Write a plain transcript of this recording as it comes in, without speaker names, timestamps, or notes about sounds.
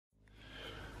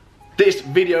This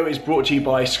video is brought to you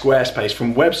by Squarespace.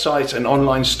 From websites and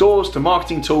online stores to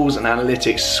marketing tools and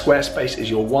analytics, Squarespace is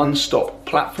your one-stop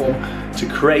platform to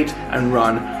create and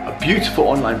run a beautiful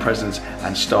online presence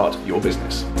and start your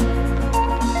business.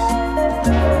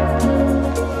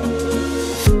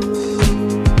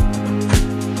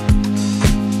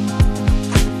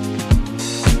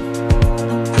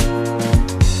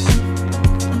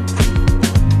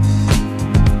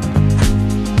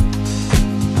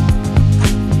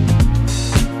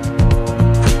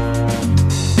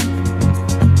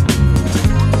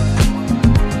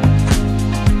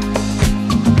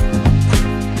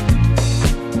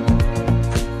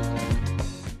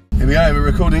 Yeah, we're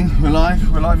recording, we're live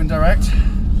and direct.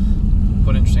 I've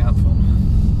got an interesting outfit on.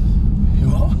 You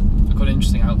what? I've got an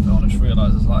interesting outfit on, I just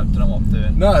realised I don't know what I'm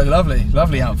doing. No,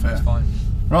 lovely outfit. It's fine.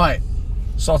 Right,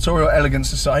 sartorial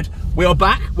elegance aside, we are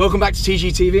back. Welcome back to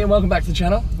TGTV and welcome back to the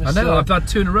channel. I know, I've had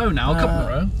 2 in a row now, a couple in a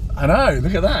row. I know,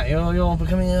 look at that, you're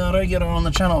becoming a regular on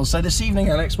the channel. So this evening,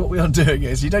 Alex, what we are doing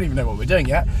is, you don't even know what we're doing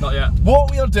yet. Not yet.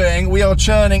 What we are doing, we are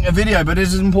churning a video, but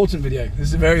this is an important video. This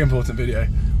is a very important video.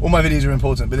 All my videos are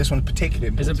important, but this one's particularly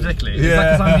important. Is it particularly? Yeah. Is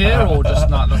that because I'm here, or just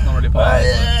not, that's not really part of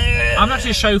it? I'm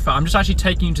actually a chauffeur, I'm just actually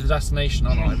taking you to the destination,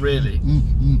 aren't I, really?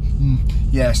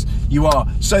 Yes, you are.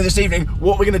 So this evening,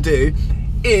 what we're going to do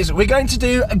is we're going to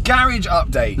do a garage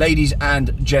update, ladies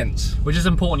and gents. Which is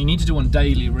important, you need to do one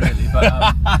daily, really, but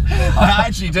I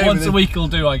actually do. once a week will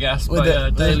do, I guess,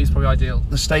 but daily is probably ideal.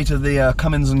 The state of the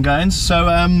comings and goings. So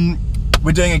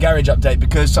we're doing a garage update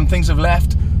because some things have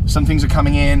left, some things are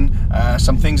coming in,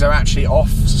 some things are actually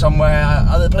off somewhere,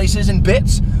 other places in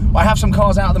bits. I have some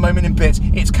cars out at the moment in bits.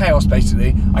 It's chaos,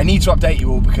 basically. I need to update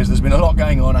you all because there's been a lot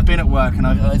going on. I've been at work and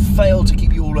I've failed to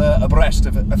keep you all abreast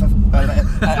of abreast.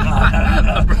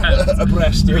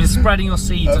 You've been spreading your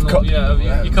seeds and all,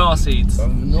 your car seeds.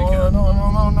 No,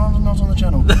 not on the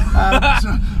channel.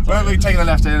 So, we're taking a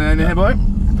left here, boy.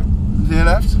 To your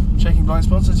left, shaking blind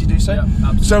spots as you do so.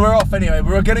 Yeah, so we're off anyway.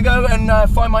 We're going to go and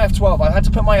find my F12. I had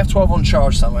to put my F12 on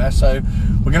charge somewhere, so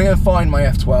we're going to go find my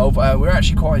F12. We're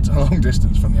actually quite a long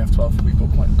distance from the F12. We've got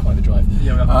quite a drive.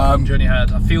 Yeah, we have a long journey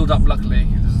ahead. I fueled up luckily.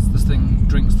 This thing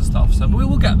drinks the stuff, so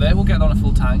we'll get there. We'll get on a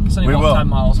full tank. It's only 10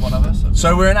 miles, whatever.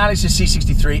 So we're in Alex's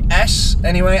C63S.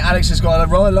 Anyway, Alex has got a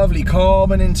rather lovely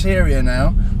carbon interior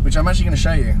now, which I'm actually going to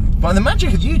show you. By the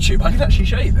magic of YouTube, I can actually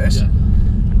show you this. Yeah.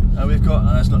 We've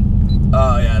got. It's not.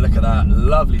 Oh yeah, look at that,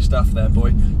 lovely stuff there,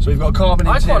 boy. So we've got carbon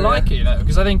interior. I quite like it, you know,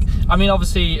 because I think, I mean,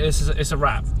 obviously it's a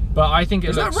wrap, but I think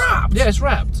Is that wrapped? Yeah, it's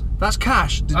wrapped. That's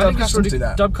cash. Did Dub Customs do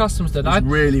that? Dub Customs did.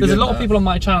 Really there's good, a lot of people on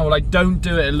my channel who are like, don't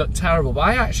do it, it looked terrible, but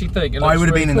I actually think it looks I would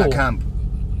have really been cool. in that camp.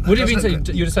 Would you have been?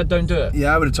 You'd have said don't do it.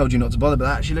 Yeah, I would have told you not to bother, but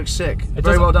that actually looks sick.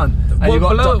 Very well done. And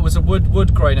below it was a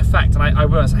wood grain effect, and I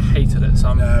realised I hated it, so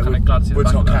I'm kind of glad to see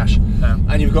wood's not cash. No.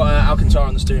 And you've got Alcantara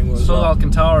on the steering wheel as well.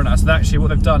 Alcantara now. So actually, what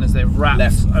they've done is they've wrapped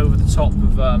over the top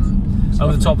of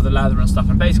the leather and stuff,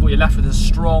 and basically what you're left with is a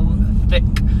strong, thick,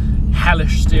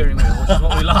 hellish steering wheel, which is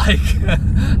what we like.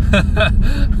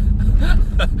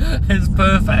 It's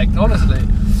perfect, honestly.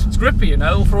 It's grippy, you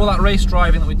know, for all that race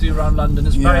driving that we do around London.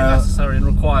 It's very necessary and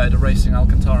required, a racing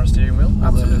Alcantara steering wheel.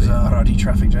 Absolutely. Those ruddy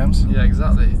traffic jams. Yeah,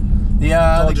 exactly.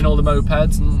 Dodging all the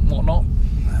mopeds and whatnot.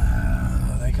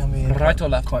 They can be right or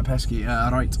left? Quite pesky.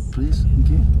 Right, please. Thank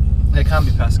you. They can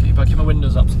be pesky, but I keep my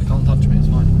windows up so they can't touch me. It's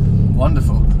fine.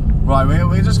 Wonderful. Right,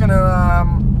 we're just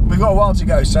gonna. We've got a while to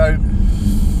go, so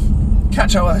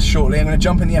catch up with us shortly. I'm going to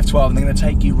jump in the F12 and I'm going to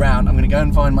take you round. I'm going to go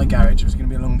and find my garage. It's going to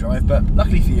be a long drive, but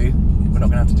luckily for you, we're not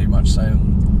going to have to do much, so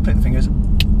click the fingers.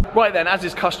 Right then, as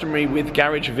is customary with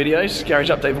garage videos,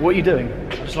 garage update, what are you doing?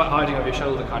 Just like hiding over your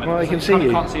shoulder, kind of. Well, you can see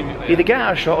you. Can't see me. Either get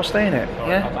out of shot or stay in it.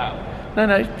 Yeah?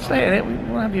 No, stay in it.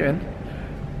 We'll have you in.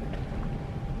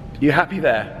 You happy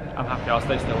there? I'm happy, I'll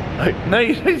stay still. No,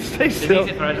 you don't stay still.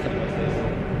 It's easy for editing, but stay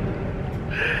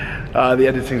still. The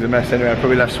editing's a mess anyway. I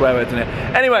probably left swear words in it.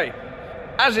 Anyway,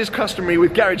 as is customary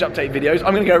with garage update videos,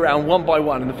 I'm going to go around one by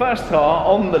one, and the first car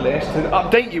on the list to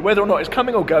update you whether or not it's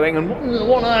coming or going and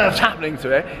what on earth's happening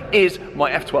to it is my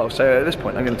F12. So at this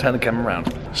point I'm going to turn the camera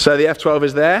around. So the F12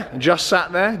 is there, just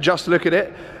sat there, just look at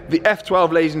it. The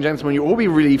F12, ladies and gentlemen, you'll all be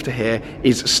relieved to hear,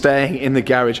 is staying in the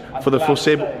garage for the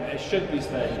foreseeable. It should be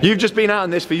staying. You've just been out on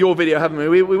this for your video, haven't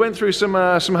we? We went through some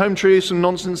home truths, some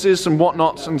nonsenses, some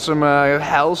whatnots, and some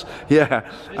hells. Yeah.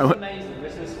 This is amazing.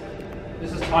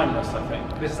 This is timeless, I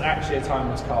think. This is actually a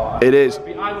timeless car. It is.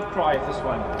 I would cry if this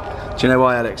went. Do you know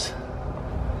why, Alex?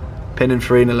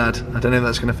 Pininfarina, lad. I don't know if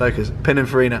that's going to focus.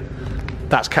 Pininfarina.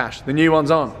 That's cash. The new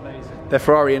ones aren't. They're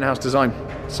Ferrari in-house design.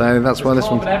 So that's why this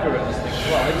one. Carbon everywhere in this thing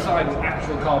as well. They designed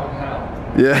actual carbon hell.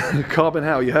 Yeah, carbon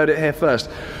hell. You heard it here first.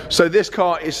 So this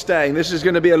car is staying. This is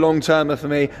going to be a long-termer for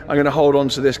me. I'm going to hold on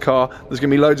to this car. There's going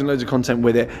to be loads and loads of content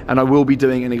with it, and I will be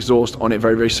doing an exhaust on it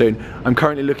very, very soon. I'm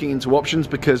currently looking into options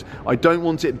because I don't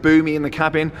want it boomy in the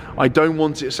cabin. I don't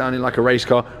want it sounding like a race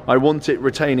car. I want it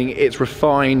retaining its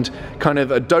refined, kind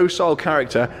of a docile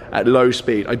character at low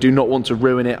speed. I do not want to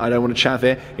ruin it. I don't want to chaff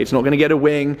it. It's not going to get a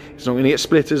wing. It's not going to get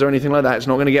splitters or anything like that. It's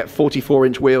not going to get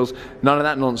 44-inch wheels. None of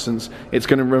that nonsense. It's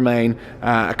going to remain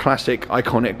a classic,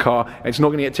 iconic car. It's not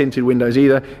going to get tinted windows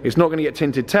either. It's not going to get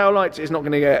tinted taillights. It's not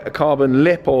going to get a carbon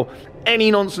lip or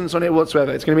any nonsense on it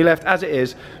whatsoever. It's going to be left as it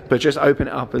is, but just open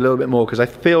it up a little bit more because I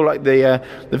feel like the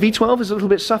V12 is a little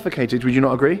bit suffocated. Would you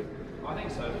not agree? I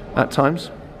think so. At times.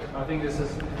 I think it's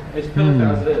perfect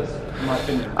as it is, in my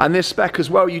opinion. And this spec as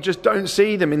well, you just don't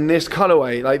see them in this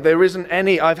colorway. Like there isn't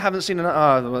any. I haven't seen an.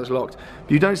 That's locked.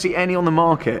 You don't see any on the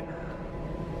market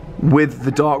with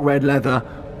the dark red leather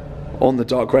on the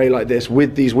dark grey like this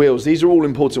with these wheels. These are all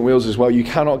important wheels as well. You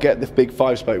cannot get the big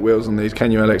 5-spoke wheels on these,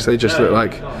 can you, Alex? They just look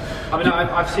like... I mean,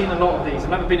 I've seen a lot of these.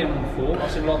 I've never been in one before.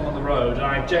 I've seen a lot of them on the road, and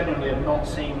I genuinely have not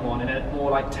seen one in a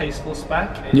more like tasteful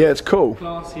spec. Yeah, it's cool.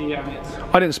 Classy, and it's...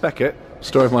 I didn't spec it.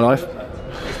 Story of my life.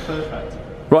 It's perfect.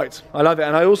 Right, I love it,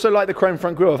 and I also like the chrome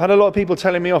front grille. I've had a lot of people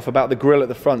telling me off about the grille at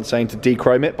the front, saying to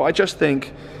de-chrome it, but I just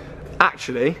think,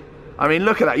 actually, I mean,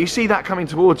 look at that. You see that coming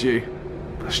towards you?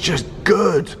 That's just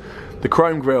good. The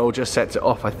chrome grille just sets it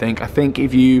off, I think. I think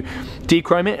if you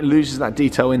de-chrome it, it loses that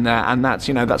detail in there, and that's,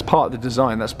 you know, that's part of the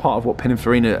design. That's part of what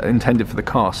Pininfarina intended for the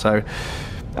car. So,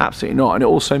 absolutely not. And it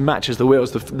also matches the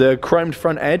wheels. The chromed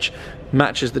front edge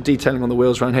matches the detailing on the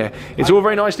wheels around here. It's all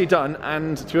very nicely done,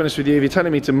 and to be honest with you, if you're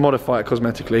telling me to modify it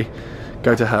cosmetically,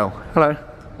 go to hell. Hello.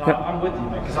 No, yep. I'm with you,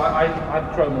 mate, because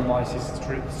I've chrome on my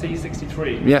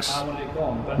C63. Yes. I wanted it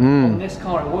gone, but on this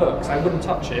car it works. I wouldn't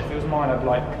touch it. If it was mine, I'd be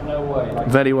like, no way. Like,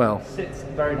 very well. It sits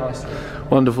very nicely.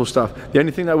 Wonderful stuff. The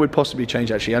only thing that I would possibly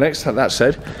change, actually, Alex, that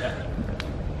said,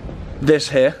 this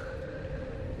here,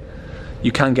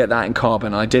 you can get that in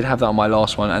carbon. I did have that on my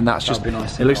last one, and that's just,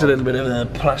 nice. It looks a little bit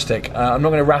of plastic. I'm not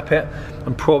going to wrap it.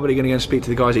 I'm probably going to go and speak to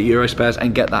the guys at Eurospares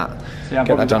and get that. See, I'm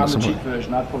get that done I'm at some the cheap point.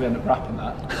 version. I'd probably end up wrapping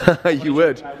that. You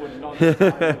would. I would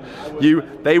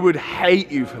not. They would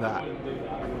hate you for that.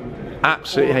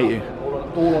 Absolutely hate you.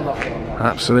 All or nothing on that.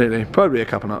 Absolutely. Probably a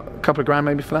couple of grand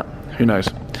maybe for that. Who knows?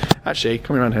 Actually,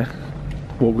 come around here.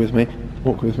 Walk with me.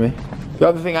 Walk with me. The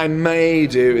other thing I may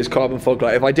do is carbon fog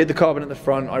light. If I did the carbon at the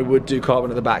front, I would do carbon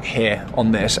at the back here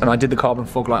on this, and I did the carbon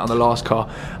fog light on the last car.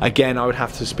 Again, I would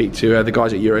have to speak to the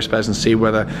guys at Eurospares and see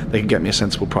whether they can get me a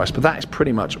sensible price, but that is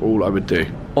pretty much all I would do.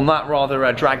 On that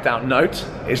rather dragged out note,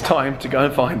 it's time to go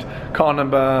and find car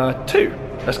number 2.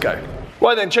 Let's go.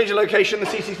 Right then, change of location. The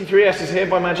C63S is here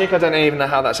by magic. I don't even know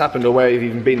how that's happened or where you've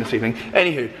even been this evening.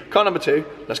 Anywho, car number 2,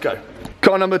 let's go.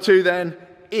 Car number 2 then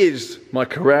is my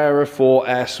Carrera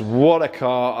 4S. What a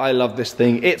car. I love this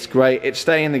thing. It's great. It's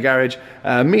staying in the garage,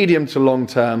 medium to long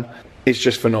term. It's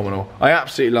just phenomenal. I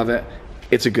absolutely love it.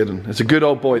 It's a good one. It's a good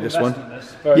old boy, this one.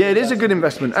 Yeah, it is a good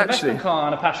investment, actually. It's an investment car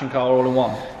and a passion car all in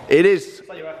one. It is.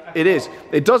 It is.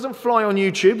 It doesn't fly on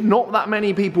YouTube. Not that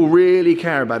many people really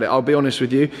care about it, I'll be honest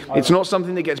with you. It's not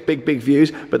something that gets big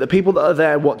views, but the people that are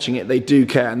there watching it, they do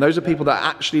care. And those are people that are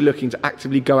actually looking to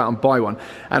actively go out and buy one.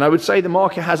 And I would say the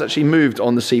market has actually moved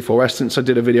on the C4S since I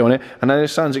did a video on it. And I know it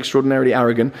sounds extraordinarily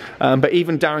arrogant, but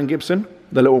even Darren Gibson,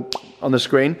 the little on the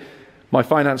screen, my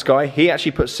finance guy, he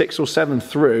actually put 6 or 7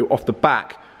 through off the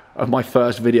back of my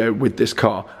first video with this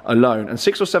car alone. And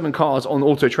 6 or 7 cars on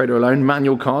Auto Trader alone,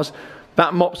 manual cars,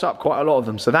 that mops up quite a lot of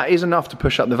them. So that is enough to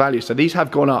push up the value. So these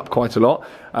have gone up quite a lot.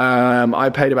 I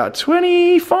paid about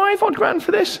 25 odd grand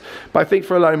for this, but I think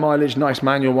for a low mileage, nice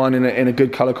manual one in a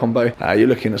good color combo, you're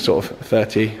looking at sort of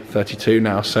 30, 32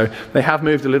 now. So they have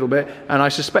moved a little bit, and I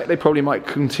suspect they probably might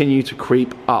continue to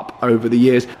creep up over the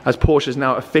years as Porsche has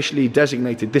now officially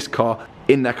designated this car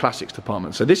in their classics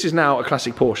department. So this is now a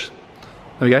classic Porsche.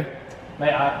 There we go.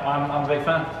 Mate, I'm a big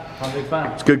fan. I'm a big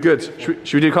fan. It's good, good.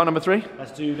 Should we do car number 3?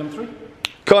 Let's do number 3.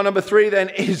 Car number 3 then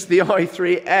is the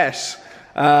i3S.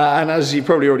 And as you've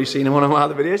probably already seen in one of my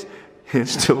other videos,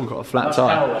 it's still got a flat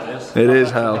tyre. It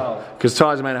is hell. Because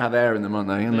tyres are meant to have air in them, aren't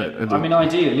they? I mean,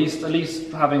 ideally, at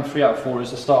least having 3 out of 4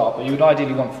 is a start, but you would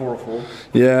ideally want 4 or 4.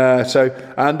 Yeah, so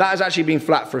that has actually been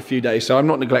flat for a few days, so I'm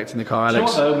not neglecting the car,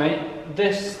 Alex. Do you know what though, mate?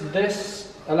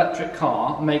 This electric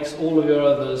car makes all of your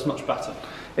others much better.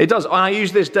 It does. I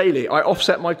use this daily. I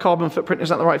offset my carbon footprint. Is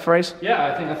that the right phrase?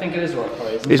 Yeah, I think it is the right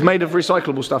phrase. It's made of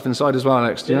recyclable stuff inside as well,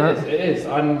 Alex. Do you know? It is.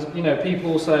 And you know,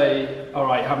 people say, all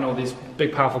right, having all these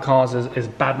big, powerful cars is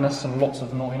badness and lots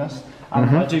of naughtiness.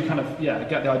 And I do kind of,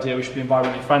 get the idea we should be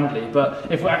environmentally friendly,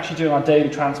 but if we're actually doing our daily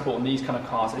transport on these kind of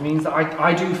cars, it means that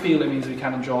I do feel it means we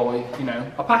can enjoy, you know,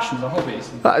 our passions, our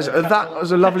hobbies. That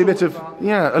was a lovely bit of,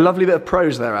 a lovely bit of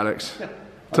prose there, Alex. Yeah,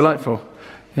 delightful.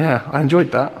 Yeah, I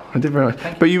enjoyed that. I did very much.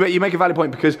 But you make a valid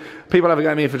point, because people have a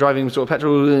go at me for driving sort of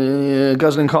petrol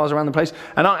guzzling cars around the place.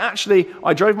 And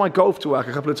I drove my Golf to work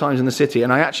a couple of times in the city,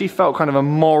 and I actually felt kind of a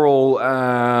moral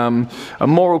kind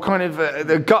of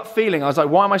the gut feeling. I was like,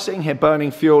 why am I sitting here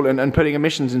burning fuel and putting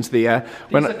emissions into the air?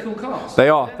 These are cool cars. They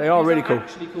are really cool.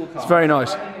 Actually cool cars. It's very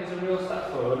nice. I think it's a real step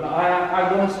forward.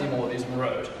 I want to see more of these on the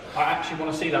road. I actually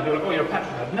want to see that. People are like, oh, you're a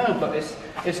petrol head. No, but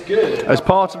it's good. As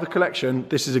part of the collection,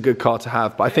 this is a good car to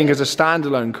have. But I think as a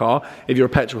standalone car, if you're a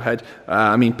petrol head,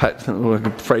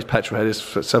 the phrase petrol head is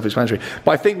self-explanatory.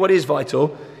 But I think what is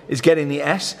vital is getting the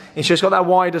S. It's just got that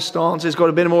wider stance. It's got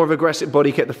a bit more of aggressive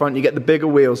body kit at the front. You get the bigger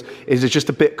wheels. It's just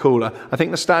a bit cooler. I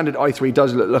think the standard i3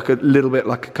 does look a little bit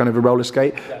like a kind of a roller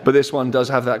skate, but this one does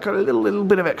have that kind of little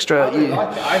bit of extra. I really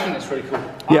like it. I think it's really cool.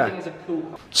 I think it's a cool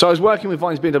car. So I was working with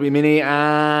Vine's BMW Mini,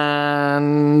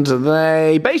 and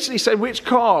they basically said, which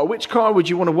car would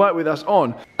you want to work with us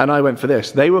on? And I went for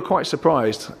this. They were quite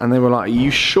surprised, and they were like, are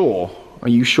you sure? Are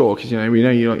you sure? Because, you know, we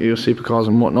know you like your supercars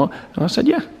and whatnot. And I said,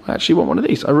 yeah, I actually want one of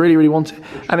these. I really, really want it.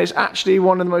 And it's actually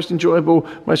one of the most enjoyable,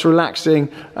 most relaxing,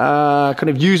 kind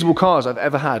of usable cars I've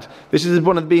ever had. This is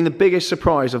been the biggest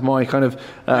surprise of my kind of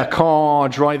car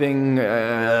driving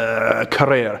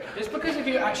career. It's because if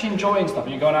you're actually enjoying stuff,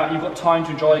 and you're going out, you've got time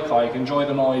to enjoy a car, you can enjoy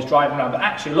the noise, driving around. But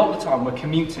actually, a lot of the time, we're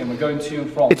commuting, we're going to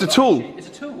and from. It's a tool. It's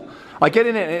a tool. I get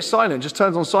in it and it's silent, just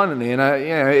turns on silently, and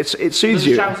it soothes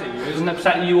you. It doesn't shout at you, it doesn't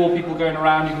upset you or people going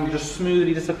around. You can just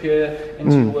smoothly disappear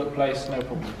into the workplace, no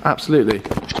problem. Absolutely.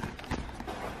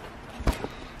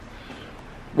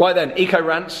 Right then, eco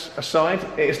rants aside,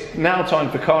 it's now time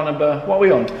for car number, what are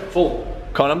we on? 4.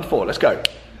 Car number 4, let's go.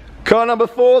 Car number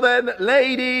 4 then,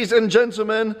 ladies and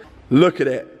gentlemen. Look at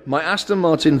it, my Aston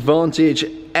Martin Vantage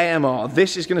AMR.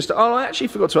 This is going to start. Oh, I actually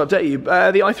forgot to update you.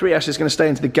 The i3S is going to stay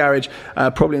into the garage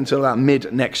probably until about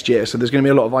mid next year. So there's going to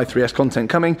be a lot of i3S content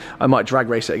coming. I might drag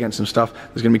race it against some stuff.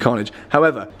 There's going to be carnage.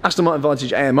 However, Aston Martin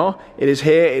Vantage AMR, it is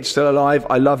here. It's still alive.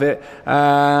 I love it.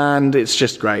 And it's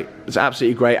just great. It's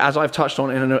absolutely great. As I've touched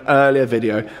on in an earlier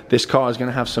video, this car is going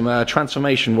to have some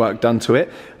transformation work done to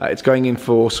it. It's going in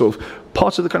for sort of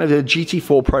part of the kind of the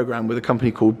GT4 program with a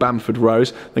company called Bamford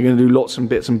Rose. They're going to do lots and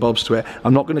bits and bobs to it.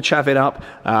 I'm not going to chav it up,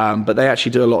 but they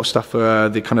actually do a lot of stuff for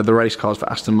the kind of the race cars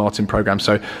for Aston Martin program.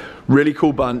 So really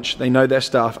cool bunch. They know their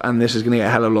stuff, and this is going to get a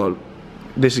hell of a lot.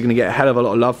 This is going to get a hell of a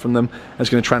lot of love from them. It's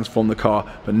going to transform the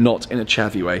car, but not in a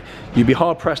chavvy way. You'd be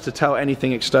hard pressed to tell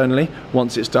anything externally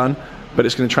once it's done, but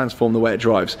it's going to transform the way it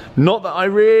drives. Not that I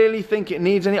really think it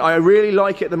needs any. I really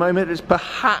like it at the moment. It's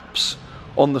perhaps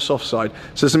on the soft side.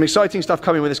 So there's some exciting stuff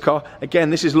coming with this car. Again,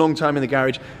 this is long time in the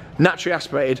garage. Naturally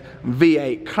aspirated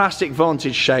V8, classic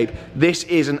Vantage shape. This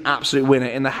is an absolute winner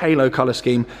in the halo color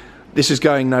scheme. This is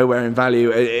going nowhere in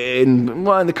value. In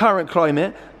the current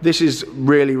climate, this is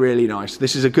really, really nice.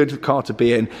 This is a good car to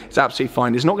be in. It's absolutely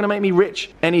fine. It's not going to make me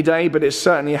rich any day, but it's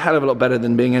certainly a hell of a lot better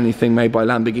than being anything made by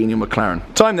Lamborghini or McLaren.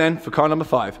 Time then for car number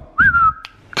 5.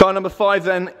 Car number 5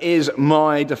 then is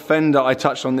my Defender. I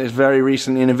touched on this very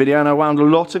recently in a video, and I wound a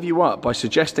lot of you up by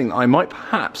suggesting that I might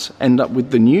perhaps end up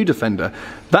with the new Defender.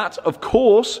 That, of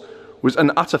course, was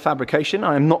an utter fabrication.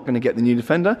 I am not going to get the new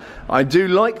Defender. I do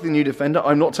like the new Defender.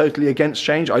 I'm not totally against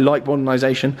change. I like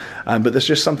modernisation, but there's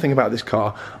just something about this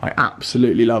car I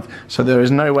absolutely love. So there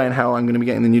is no way in hell I'm going to be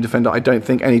getting the new Defender. I don't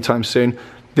think anytime soon.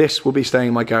 This will be staying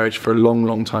in my garage for a long,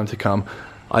 long time to come.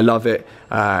 I love it.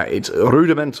 It's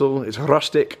rudimental, it's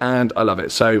rustic, and I love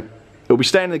it. So it'll be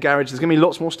staying in the garage. There's going to be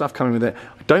lots more stuff coming with it.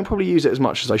 I don't probably use it as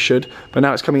much as I should, but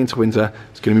now it's coming into winter.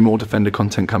 There's going to be more Defender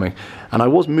content coming. And I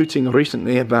was mooting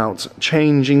recently about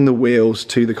changing the wheels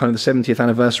to the kind of the 70th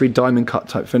anniversary diamond cut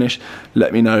type finish.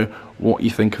 Let me know what you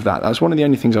think of that. That's one of the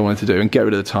only things I wanted to do, and get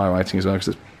rid of the tyre writing as well, because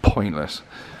it's pointless.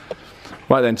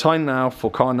 Right then, time now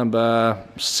for car number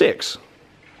 6.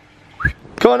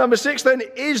 Car number 6 then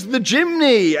is the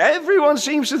Jimny. Everyone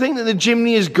seems to think that the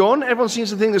Jimny is gone. Everyone seems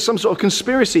to think there's some sort of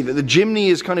conspiracy that the Jimny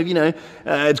is kind of, you know,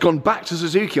 it's gone back to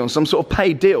Suzuki on some sort of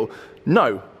paid deal.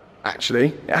 No,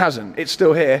 actually, it hasn't. It's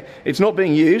still here. It's not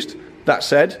being used, that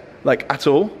said, like at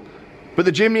all. But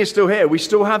the Jimny is still here. We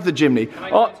still have the Jimny. Can I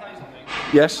tell you something?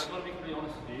 Yes? I've got to be completely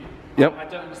honest with you. Yep. I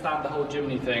don't understand the whole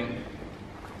Jimny thing.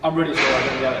 I'm really sorry I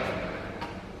don't get it.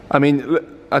 I mean,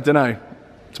 I don't know,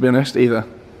 to be honest, either.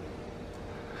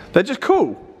 They're just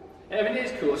cool. Yeah, I mean, it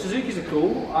is cool. Suzukis are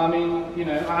cool. I mean, you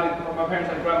know, my parents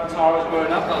had Grand Vitaras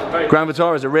growing up. That was very Grand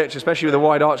Vitaras are rich, especially with a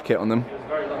wide arch kit on them. It was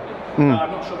very lovely. I'm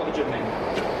not sure about the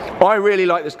Jimny. I really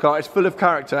like this car. It's full of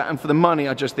character, and for the money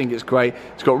I just think it's great.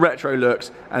 It's got retro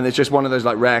looks, and it's just one of those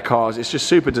like rare cars. It's just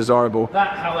super desirable.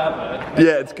 That, however,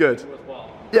 yeah, it's good.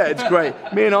 Yeah, it's great.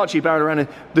 Me and Archie barreled around it.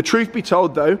 The truth be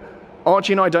told though,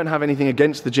 Archie and I don't have anything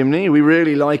against the Jimny. We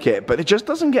really like it, but it just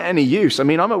doesn't get any use. I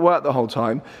mean, I'm at work the whole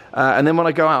time, and then when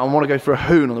I go out and want to go for a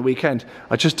hoon on the weekend,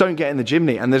 I just don't get in the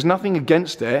Jimny, and there's nothing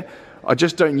against it. I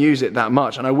just don't use it that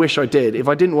much, and I wish I did. If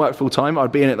I didn't work full time,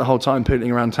 I'd be in it the whole time,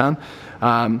 pootling around town.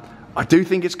 I do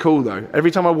think it's cool though. Every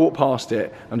time I walk past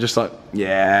it, I'm just like,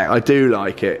 yeah, I do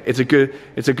like it. It's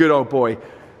a good old boy.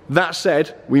 That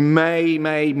said, we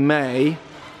may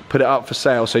put it up for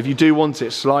sale. So if you do want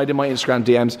it, slide in my Instagram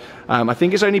DMs. I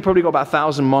think it's only probably got about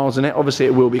 1,000 miles in it. Obviously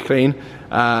it will be clean.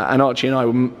 And Archie and I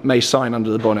may sign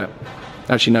under the bonnet.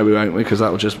 Actually, no, we won't, because that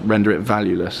will just render it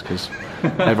valueless, because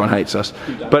everyone hates us.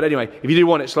 But anyway, if you do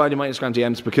want it, slide in my Instagram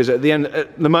DMs, because at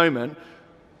the moment,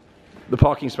 the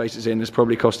parking space it's in is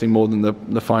probably costing more than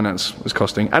the finance is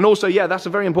costing. And also, yeah, that's a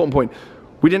very important point.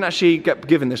 We didn't actually get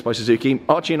given this by Suzuki.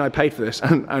 Archie and I paid for this,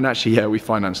 and actually, yeah, we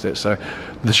financed it, so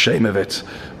the shame of it.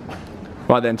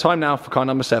 Right then, time now for car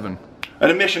number 7. An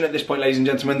admission at this point, ladies and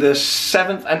gentlemen, the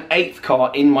 7th and 8th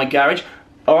car in my garage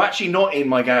are actually not in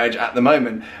my garage at the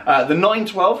moment. The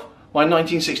 912, my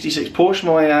 1966 Porsche,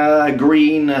 my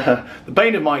green, the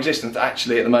bane of my existence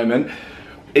actually at the moment,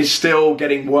 is still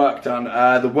getting work done.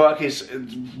 The work is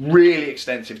really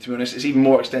extensive, to be honest. It's even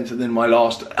more extensive than my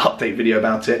last update video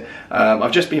about it.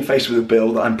 I've just been faced with a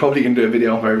bill that I'm probably going to do a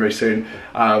video on very, very soon.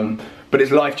 But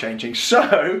it's life-changing.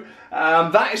 So,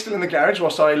 that is still in the garage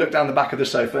whilst I look down the back of the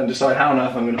sofa and decide how on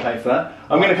earth I'm going to pay for that.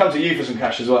 I'm going to come to you for some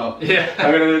cash as well. Yeah.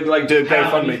 I'm going to like do a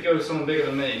GoFundMe. You go with someone bigger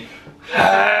than me.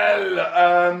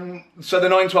 Hell, so the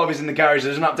 912 is in the garage.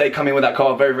 There's an update coming with that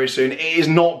car very, very soon. It is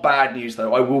not bad news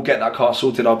though. I will get that car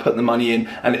sorted. I'll put the money in,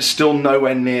 and it's still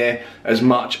nowhere near as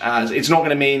much as, it's not going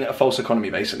to mean a false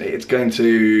economy basically. It's going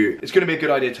to be a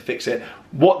good idea to fix it.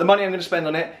 What the money I'm going to spend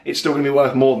on it, it's still going to be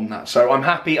worth more than that. So I'm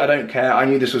happy. I don't care. I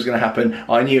knew this was going to happen.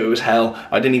 I knew it was hell.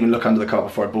 I didn't even look under the car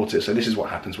before I bought it. So this is what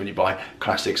happens when you buy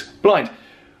classics blind.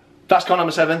 That's car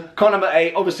number 7. Car number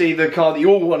 8, obviously the car that you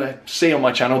all want to see on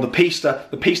my channel, the Pista.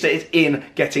 The Pista is in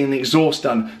getting the exhaust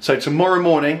done. So tomorrow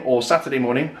morning, or Saturday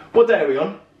morning, what day are we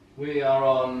on? We are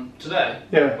on today?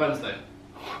 Yeah. Wednesday.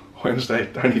 Wednesday,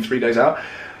 only 3 days out.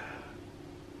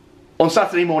 On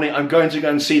Saturday morning, I'm going to go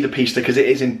and see the Pista because it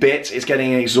is in bits. It's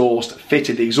getting an exhaust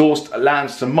fitted. The exhaust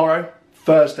lands tomorrow.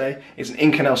 Thursday. It's an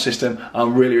in-canal system.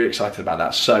 I'm really, really excited about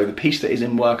that. So the Pista is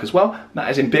in work as well.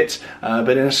 That is in bits,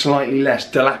 but in a slightly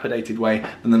less dilapidated way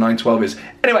than the 912 is.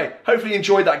 Anyway, hopefully you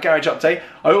enjoyed that garage update.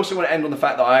 I also want to end on the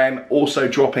fact that I am also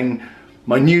dropping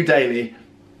my new daily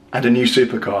and a new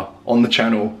supercar on the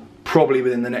channel probably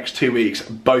within the next 2 weeks,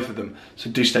 both of them, so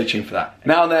do stay tuned for that.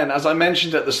 Now then, as I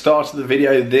mentioned at the start of the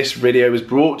video, this video was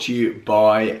brought to you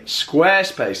by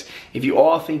Squarespace. If you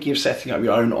are thinking of setting up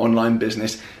your own online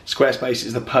business, Squarespace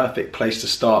is the perfect place to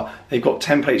start. They've got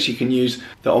templates you can use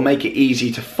that will make it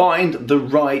easy to find the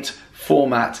right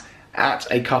format at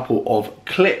a couple of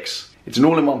clicks. It's an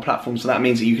all-in-one platform, so that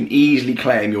means that you can easily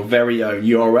claim your very own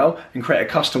URL and create a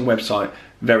custom website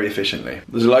very efficiently.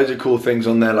 There's loads of cool things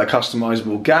on there like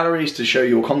customizable galleries to show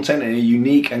your content in a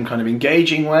unique and kind of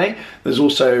engaging way. There's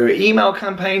also email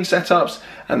campaign setups,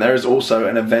 and there is also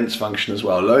an events function as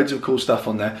well. Loads of cool stuff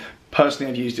on there.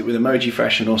 Personally, I've used it with Emoji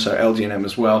Fresh and also LDNM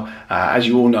as well. As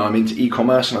you all know, I'm into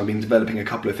e-commerce and I've been developing a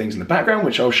couple of things in the background,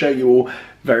 which I'll show you all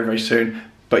very, very soon.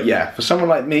 But yeah, for someone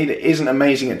like me that isn't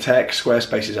amazing at tech,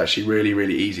 Squarespace is actually really,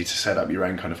 really easy to set up your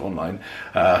own kind of online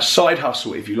side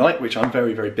hustle, if you like, which I'm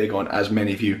very, very big on, as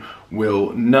many of you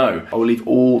will know. I will leave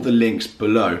all the links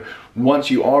below.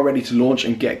 Once you are ready to launch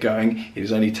and get going, it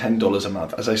is only $10 a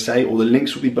month. As I say, all the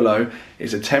links will be below.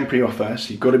 It's a temporary offer,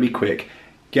 so you've got to be quick.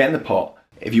 Get in the pot.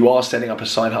 If you are setting up a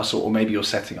side hustle, or maybe you're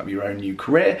setting up your own new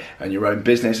career and your own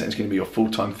business, and it's going to be your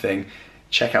full-time thing,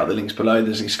 check out the links below.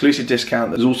 There's an exclusive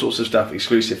discount. There's all sorts of stuff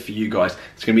exclusive for you guys.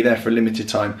 It's going to be there for a limited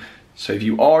time. So if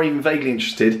you are even vaguely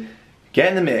interested, get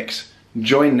in the mix,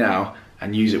 join now,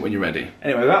 and use it when you're ready.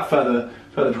 Anyway, without further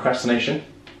procrastination,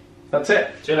 that's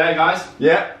it. See you later, guys.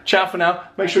 Yeah, ciao for now.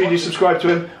 Make sure you do subscribe to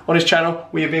him on his channel.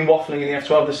 We have been waffling in the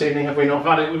F12 this evening, have we not?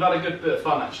 We've had a good bit of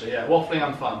fun, actually, yeah. Waffling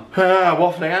and fun.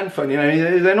 Waffling and fun, you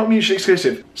know, they're not mutually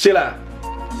exclusive. See you later.